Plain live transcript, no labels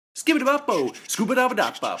skip-a-da-bop-bo,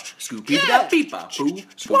 scoop-a-da-ba-da-bop, scoop-a-da-beep-bop-boo,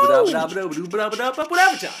 scoop-a-da-ba-da-ba-da-ba-da-ba,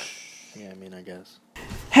 whatever time. Yeah, I mean, I guess.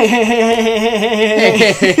 Hey, hey, hey,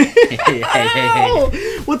 hey, hey, hey, hey,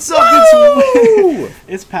 Hey. What's up?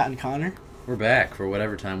 It's Pat and Connor. We're back for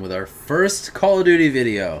whatever time with our first Call of Duty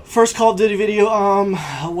video. First Call of Duty video.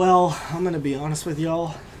 Well, I'm gonna be honest with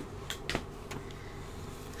y'all.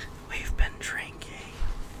 We've been drinking.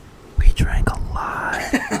 We drank a lot.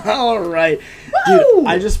 All right, dude.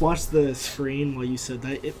 I just watched the screen while you said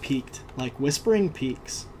that. It peaked, like whispering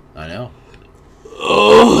peaks. I know.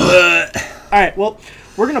 All right. Well,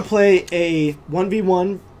 we're gonna play a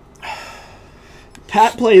 1v1.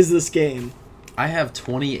 Pat plays this game. I have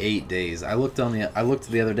 28 days. I looked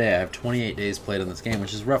the other day. I have 28 days played on this game,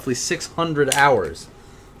 which is roughly 600 hours.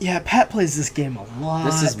 Yeah, Pat plays this game a lot.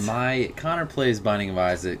 This is Connor plays Binding of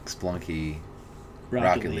Isaac, Splunky,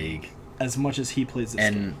 Rocket League. As much as he plays this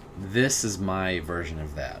game. And this is my version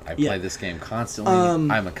of that. I Yeah. play this game constantly.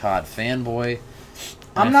 I'm a COD fanboy.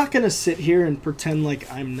 I'm not going to sit here and pretend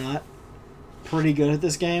like I'm not pretty good at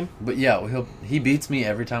this game. But yeah, he beats me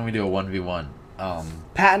every time we do a 1v1.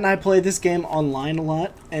 Pat and I play this game online a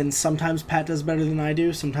lot, and sometimes Pat does better than I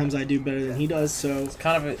do, sometimes I do better than he does, so... It's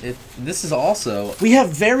kind of this is also... We have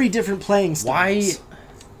very different playing styles.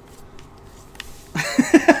 Why...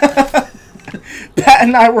 Pat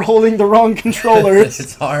and I were holding the wrong controllers.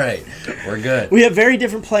 It's alright. We're good. We have very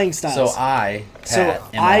different playing styles. So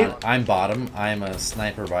I'm bottom. I'm a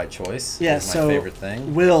sniper by choice. Yeah, That's my favorite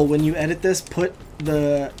thing. Will, when you edit this, put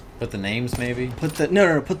the names maybe? put the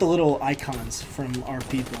little icons from our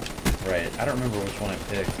people. Right. I don't remember which one I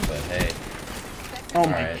picked, but hey. Oh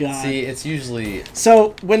my Alright. god. See, it's usually...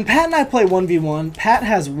 So, when Pat and I play 1v1, Pat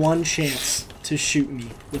has one chance to shoot me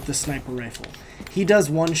with the sniper rifle. He does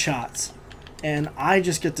one shots. And I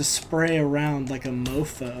just get to spray around like a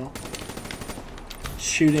mofo.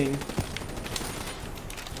 Shooting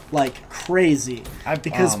like crazy.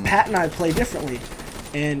 Because Pat and I play differently.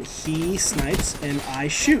 And he snipes and I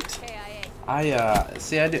shoot. I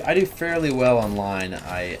do fairly well online.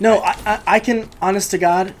 I can, honest to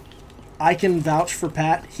God, I can vouch for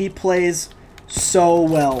Pat. He plays so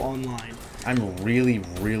well online. I'm really,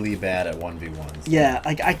 really bad at 1v1s. Yeah,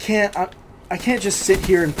 like I can't just sit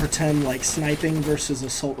here and pretend like sniping versus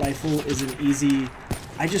assault rifle is an easy...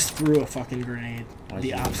 I just threw a fucking grenade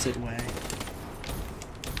the opposite way.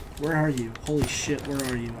 Where are you? Holy shit, where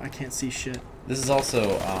are you? I can't see shit. This is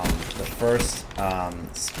also the first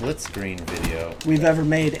split screen video we've ever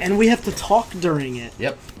made, and we have to talk during it.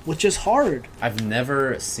 Yep. Which is hard. I've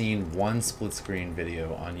never seen one split screen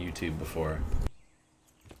video on YouTube before.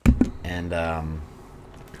 And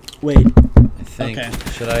Wait. I think Okay.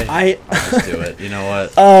 Should I'll just do it. You know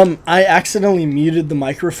what? I accidentally muted the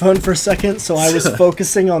microphone for a second, so I was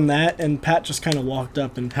focusing on that, and Pat just kind of walked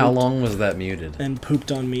up and How long was that muted? And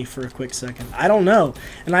pooped on me for a quick second. I don't know,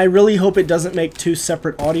 and I really hope it doesn't make two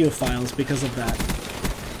separate audio files because of that.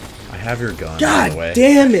 I have your gun. By the way. God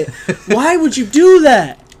damn it! Why would you do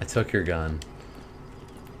that? I took your gun.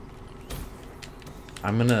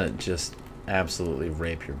 I'm gonna just absolutely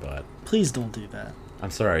rape your butt. Please don't do that. I'm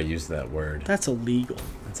sorry I used that word. That's illegal.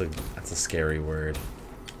 That's a scary word.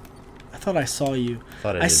 I thought I saw you.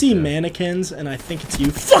 I see mannequins and I think it's you.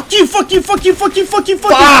 Fuck you! Fuck you! Fuck you! Fuck you! Fuck you! Fuck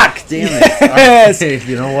you! Fuck! Damn it! Yes! Okay,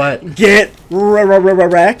 you know what? Get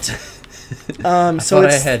wrecked. So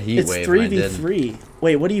I had heat wave. It's 3v3.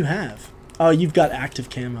 Wait, what do you have? Oh, you've got active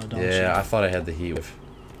camo, don't you? Yeah, I thought I had the heat wave.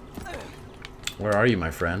 Where are you, my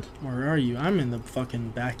friend? Where are you? I'm in the fucking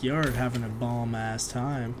backyard having a bomb ass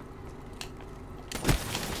time.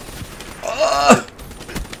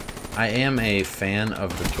 I am a fan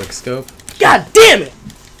of the quickscope. God damn it!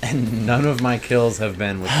 And none of my kills have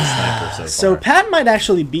been with the sniper so far. So Pat might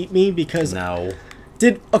actually beat me because... No.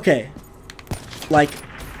 Okay. Like,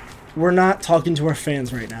 we're not talking to our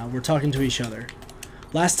fans right now. We're talking to each other.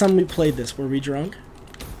 Last time we played this, were we drunk?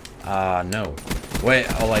 No. Wait,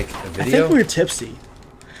 like a video? I think we were tipsy.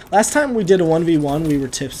 Last time we did a 1v1, we were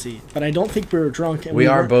tipsy. But I don't think we were drunk. And we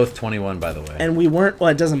are both 21, by the way. And we weren't... Well,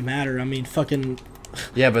 it doesn't matter. I mean, fucking...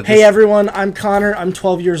 Yeah, but hey, everyone. I'm Connor. I'm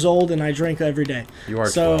 12 years old, and I drink every day. You are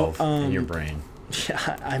 12 in your brain.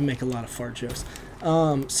 Yeah, I make a lot of fart jokes.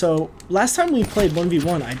 So, last time we played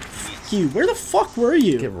 1v1, fuck you. Where the fuck were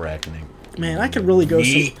you? Get reckoning. Man, I could really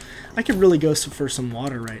go for some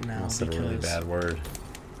water right now. That's a really bad word.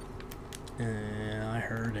 I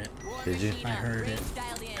heard it. Did you? I heard it.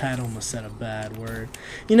 Pat almost said a bad word.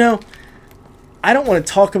 You know, I don't want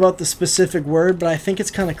to talk about the specific word, but I think it's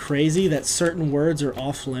kind of crazy that certain words are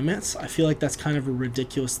off limits. I feel like that's kind of a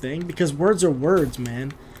ridiculous thing because words are words,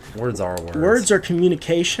 man. Words are words. Words are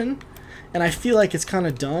communication, And I feel like it's kind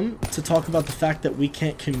of dumb to talk about the fact that we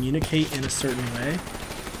can't communicate in a certain way.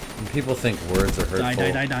 When people think words are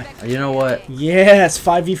hurtful. Die. You know what? Yes,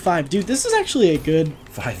 5v5. Dude, this is actually a good...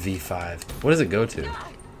 5v5. What does it go to?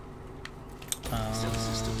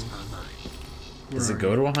 Does it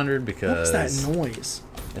go to 100? Because... What was that noise?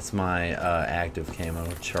 It's my active camo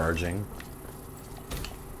charging.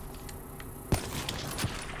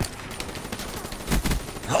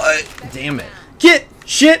 Damn it. Get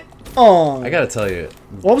shit on. I gotta tell you.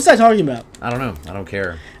 What was I talking about? I don't know. I don't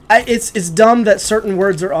care. It's dumb that certain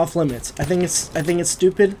words are off limits. I think it's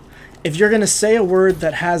stupid. If you're gonna say a word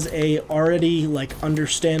that has a already like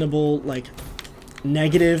understandable like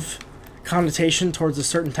negative connotation towards a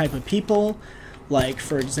certain type of people, like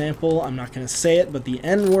for example, I'm not gonna say it, but the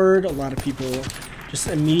N word. A lot of people just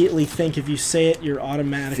immediately think if you say it, you're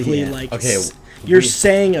automatically like okay. You're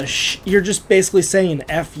saying you're just basically saying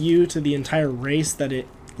an FU to the entire race that it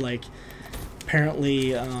like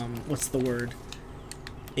apparently what's the word?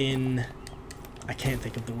 I can't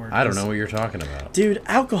think of the word. I don't know what you're talking about. Dude,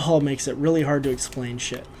 alcohol makes it really hard to explain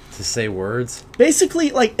shit. To say words? Basically,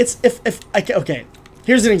 like it's okay.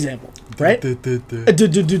 Here's an example, right?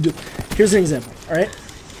 Here's an example, all right?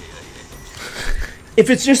 If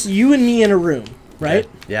it's just you and me in a room, right?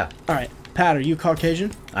 Okay. Yeah. All right. Pat, are you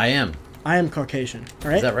Caucasian? I am. I am Caucasian, all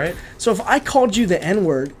right? Is that right? So if I called you the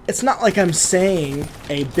N-word, it's not like I'm saying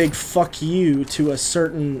a big fuck you to a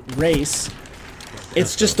certain race.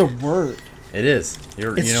 It's just a word. It is. It's you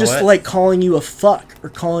know just what? like calling you a fuck or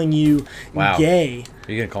calling you gay.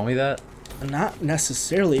 Are you gonna call me that? Not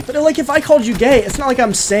necessarily, but like if I called you gay, it's not like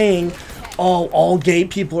I'm saying, "Oh, all gay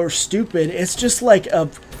people are stupid." It's just like I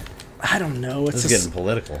don't know. It's this is getting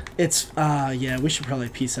political. It's yeah. We should probably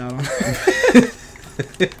peace out on that.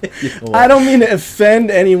 I don't mean to offend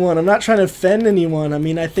anyone. I'm not trying to offend anyone. I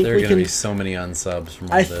mean, I think there are we gonna can. be so many unsubs from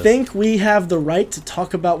all I this. think we have the right to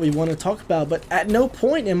talk about what we want to talk about, but at no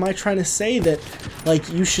point am I trying to say that,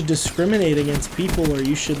 like, you should discriminate against people or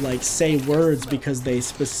you should like say words because they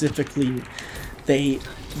specifically, they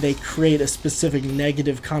create a specific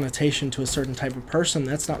negative connotation to a certain type of person.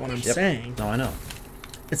 That's not what I'm saying. No, I know.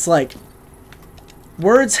 It's like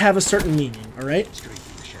words have a certain meaning, all right?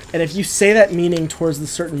 And if you say that meaning towards the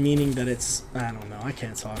certain meaning that it's, I don't know, I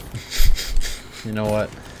can't talk. You know what?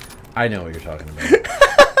 I know what you're talking about.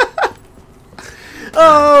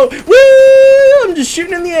 Oh, woo! I'm just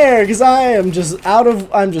shooting in the air because I've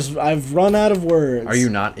run out of words. Are you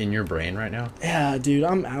not in your brain right now? Yeah, dude,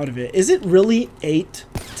 I'm out of it. Is it really 8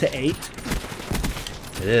 to 8?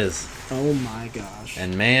 It is. Oh my gosh.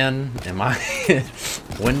 And man, am I...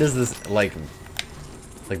 when does this, like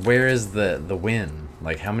where is the win?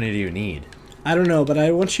 Like, how many do you need? I don't know, but I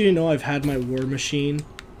want you to know I've had my war machine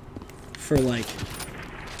for like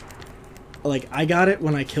I got it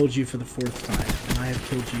when I killed you for the 4th time, and I have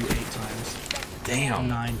killed you 8 times. Damn.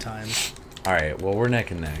 9 times. All right, well, we're neck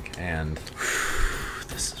and neck, and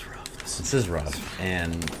This is rough. this is rough.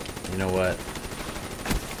 And you know what?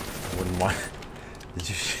 I wouldn't want. Did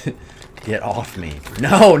you get off me?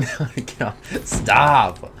 No, get off.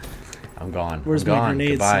 Stop. I'm gone. Where's I'm my gone. grenade,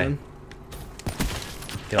 Goodbye. son?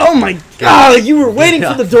 Get off. Oh my god, you were waiting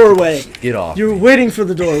for the doorway. Get off. You were waiting for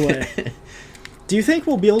the doorway. Do you think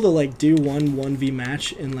we'll be able to like do 1v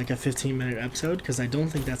match in like a 15-minute episode? Because I don't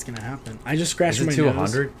think that's gonna happen. I just scratched Is my it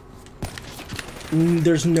nose. 200?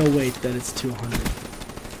 There's no way that it's 200.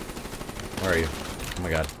 Where are you? Oh my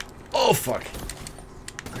god. Oh fuck.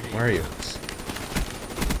 Where are you?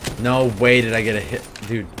 No way did I get a hit,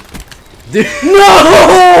 dude. Dude.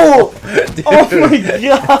 No! Dude. Oh my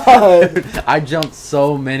god! I jumped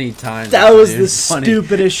so many times. That was dude. the Funny.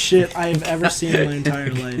 stupidest shit I have ever seen in my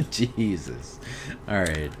entire life. Jesus.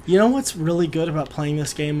 Alright. You know what's really good about playing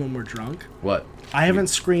this game when we're drunk? What? I haven't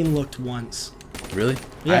screen looked once. Really?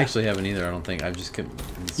 Yeah. I actually haven't either, I don't think. I've just kept...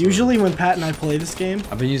 Usually when Pat and I play this game,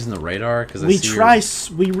 I've been using the radar because we try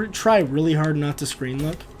try really hard not to screen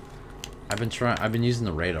look. I've been using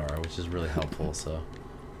the radar, which is really helpful, so...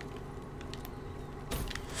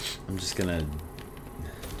 I'm just gonna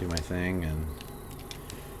do my thing and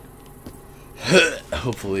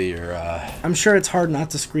hopefully you're I'm sure it's hard not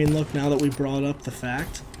to screen look now that we brought up the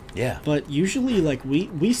fact. yeah. But usually like we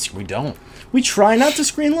don't. We try not to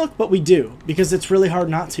screen look, but we do because it's really hard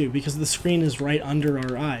not to because the screen is right under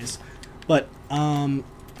our eyes. But I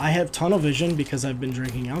have tunnel vision because I've been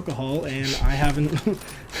drinking alcohol and I haven't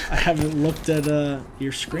I haven't looked at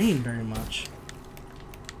your screen very much.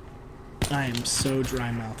 I am so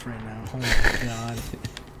dry mouth right now. Oh my god.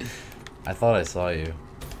 I thought I saw you.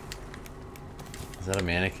 Is that a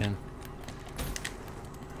mannequin?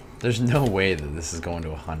 There's no way that this is going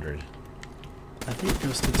to 100. I think it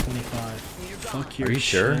goes to 25. Fuck your Are you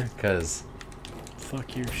sure? shit. Because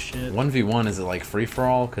Fuck your shit. 1v1, is it like free for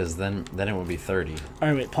all? Because then it would be 30.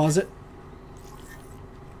 Alright, wait, pause it.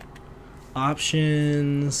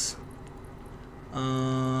 Options. No.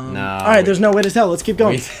 Alright, there's no way to tell. Let's keep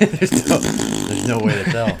going. There's no way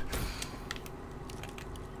to tell.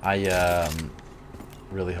 I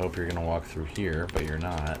really hope you're gonna walk through here, but you're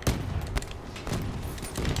not.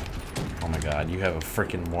 Oh my god, you have a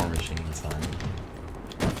freaking war machine, son.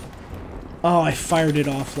 Oh, I fired it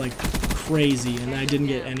off like crazy, and I didn't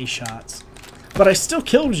get any shots. But I still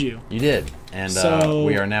killed you. You did, and So-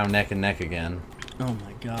 we are now neck and neck again. Oh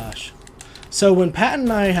my gosh. So when Pat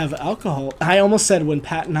and I have alcohol, I almost said when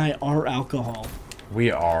Pat and I are alcohol.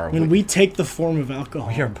 We are. When we take the form of alcohol,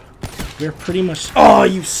 we are. we're pretty much. Oh,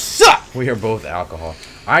 you suck! We are both alcohol.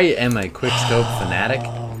 I am a quickscope fanatic.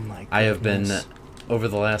 Oh my. I have been, goodness. over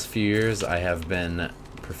the last few years, I have been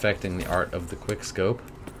perfecting the art of the quickscope.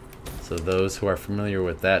 So those who are familiar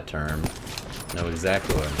with that term know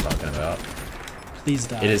exactly what I'm talking about. Please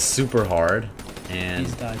die. It is super hard, and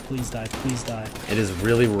Please die. Please die. Please die. it is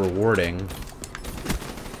really rewarding.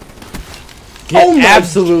 Oh my-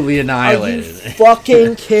 Absolutely Are you annihilated.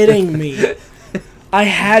 fucking kidding me? I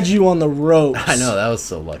had you on the ropes. I know, that was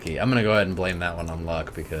so lucky. I'm gonna go ahead and blame that one on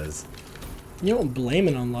luck because You don't blame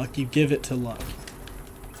it on luck. You give it to luck.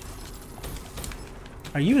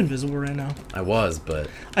 Are you invisible right now? I was, but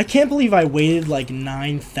I can't believe I waited like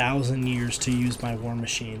 9,000 years to use my war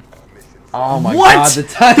machine. oh my What? god, the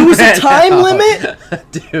time There was a ran time out.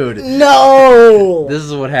 limit? Dude. No! This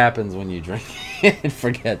is what happens when you drink and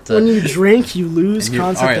forget to. When you drink, you lose and you-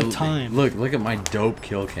 concept alright, of time. Look at my dope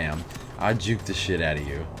kill cam. I juked the shit out of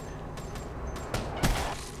you.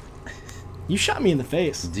 You shot me in the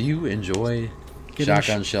face. Do you enjoy Getting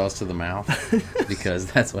shotgun shells to the mouth? Because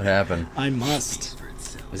that's what happened. I must.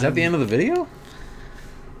 Is that the end of the video?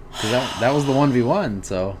 'Cause that was the 1v1,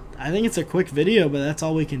 so. I think it's a quick video, but that's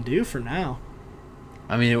all we can do for now.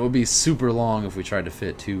 I mean, it would be super long if we tried to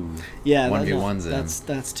fit two Yeah, 1v1s in.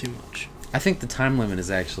 that's too much. I think the time limit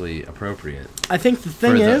is actually appropriate I think the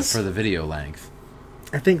thing is, for the video length.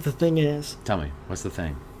 I think the thing is, Tell me, what's the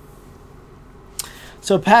thing?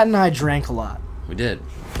 so Pat and I drank a lot. We did.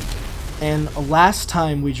 And last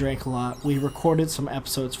time we drank a lot, we recorded some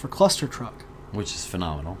episodes for Cluster Truck. Which is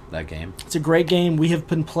phenomenal, that game. It's a great game. We have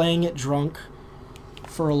been playing it drunk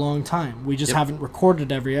for a long time. We just Yep. haven't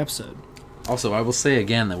recorded every episode. Also, I will say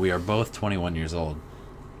again that we are both 21 years old.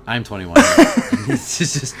 I'm 21. This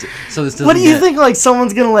is just so this doesn't. What do you get- think? Like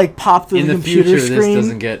someone's gonna like pop through in the the computer future? screen? This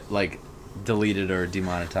doesn't get like deleted or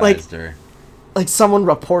demonetized Like, or. Like someone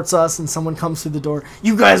reports us and someone comes through the door.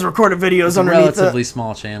 You guys recorded videos It's a underneath relatively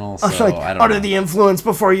small channel, so like, I don't under know. the influence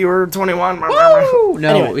before you were 21. Woo! No,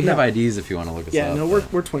 Anyway, we have no. IDs if you want to look us Yeah, up. no,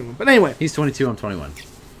 we're 21. But anyway, He's 22. I'm 21.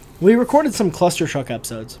 we recorded some Cluster Truck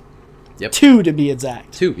episodes. Yep. 2 to be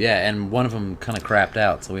exact. 2, yeah, and one of them kind of crapped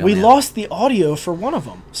out, so we We only lost the audio for one of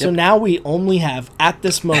them. So Yep. now we only have, at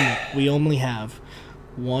this moment, we only have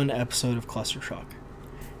one episode of Cluster Truck.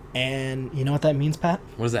 And you know what that means, Pat?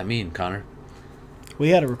 What does that mean, Connor? We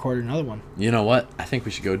got to record another one. You know what? I think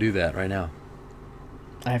we should go do that right now.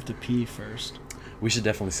 I have to pee first. We should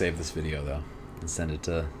definitely save this video though and send it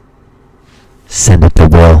to. Send it to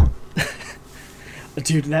Will.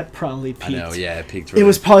 Dude, that probably I peaked. know, yeah, it peaked. Really.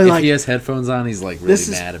 was probably if like- he has headphones on, he's like really This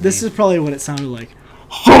is mad at this me. is probably what it sounded like.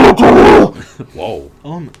 Whoa!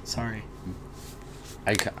 Oh, sorry.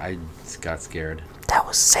 I got scared. That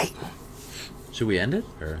was Satan. Should we end it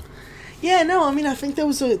or? Yeah, no, I mean, I think that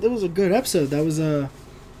was a good episode. That was a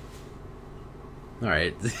All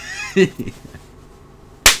right. woo!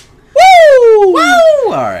 All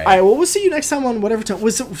right. All right, well, we'll see you next time on whatever time.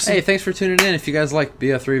 Hey, thanks for tuning in. If you guys like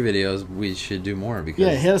BO3 videos, we should do more because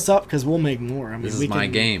yeah, hit us up because we'll make more. I mean, this we is my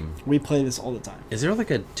can- game. We play this all the time. Is there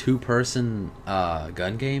like a 2-person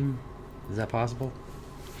gun game? Is that possible?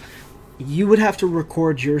 You would have to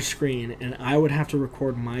record your screen, and I would have to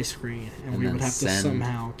record my screen, and we then would have to send-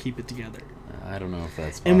 somehow keep it together. I don't know if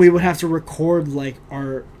that's possible. And we would have to record like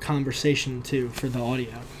our conversation too for the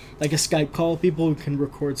audio, like a Skype call. People can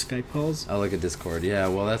record Skype calls. Oh, like a Discord. Yeah,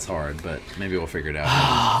 well, that's hard, but maybe we'll figure it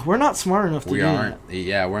out. We're not smart enough to We do aren't.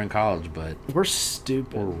 Yeah, we're in college, but that. We're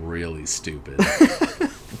stupid. we're really stupid. All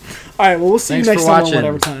right, well, we'll see Thanks you next for time watching. on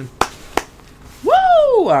whatever time. Woo!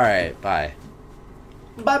 All right, bye.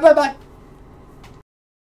 Bye, bye, bye.